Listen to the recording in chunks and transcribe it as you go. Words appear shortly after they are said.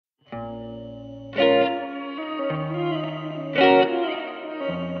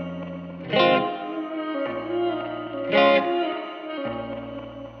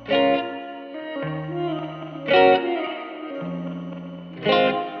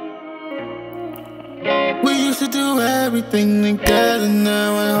to do everything together.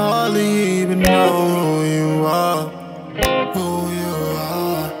 Now I hardly even know who you are.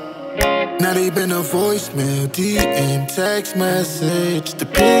 Not even a voicemail, DM, text message to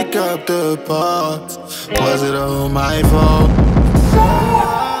pick up the parts. Was it all my fault?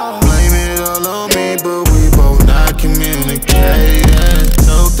 Blame it all on me, but we both not communicating.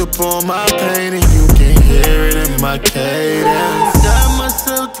 Choked up on my pain and you can hear it in my cadence. Got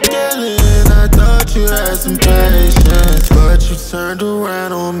myself together and I thought you had some patience, but you turned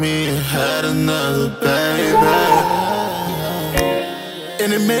around on me and had another baby.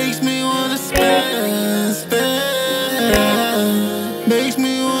 And it makes me wanna spend, makes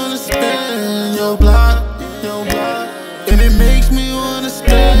me wanna spend your block. And it makes me wanna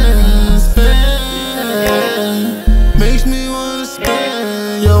spend, makes me wanna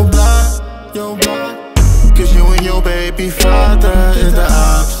spend your block. Cause you and your baby father is the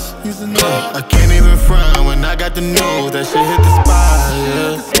ops. I can't even front when I got the news that shit hit the spot,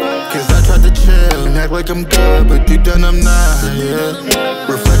 yeah. Cause I tried to chill and act like I'm good, but deep down I'm not, yeah.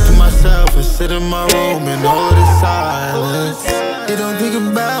 Reflecting myself and sit in my room in all of this silence. You don't think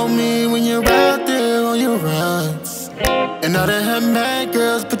about me when you're out there on your runs. And all that have mad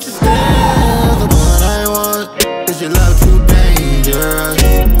girls, but you're still the one I want. Is your love too dangerous?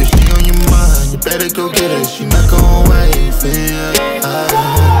 If she on your mind, you better go get her. She not gon' wait for you.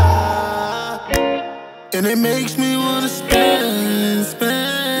 And it makes me wanna spend,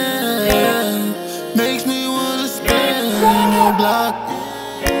 makes me wanna spend your block.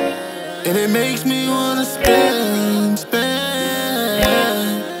 And it makes me wanna spend,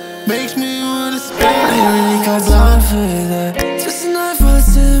 makes me wanna spend. I ain't really got time for that. Just a knife while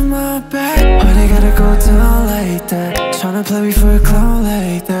it's in my back. Why they gotta go down like that? Tryna play me for a clown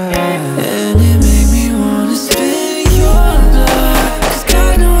like that. And it make me wanna spin your blood. Cause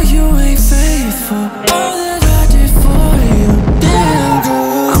God know you ain't faithful. All that I did for you, damn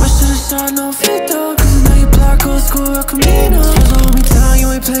girl. I'ma should've started no fit though. Cause now you block old school El Camino. Supposed to hold me down, you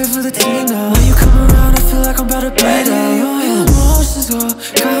ain't playing for the team now. When you come around, I feel like I'm about to bleed out. Your emotions go,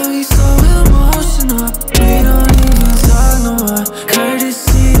 got me so emotional. We don't even talk no more.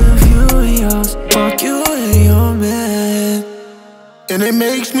 Courtesy of you and yours. Fuck you and your man. And it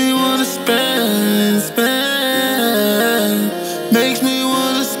makes me wanna spend,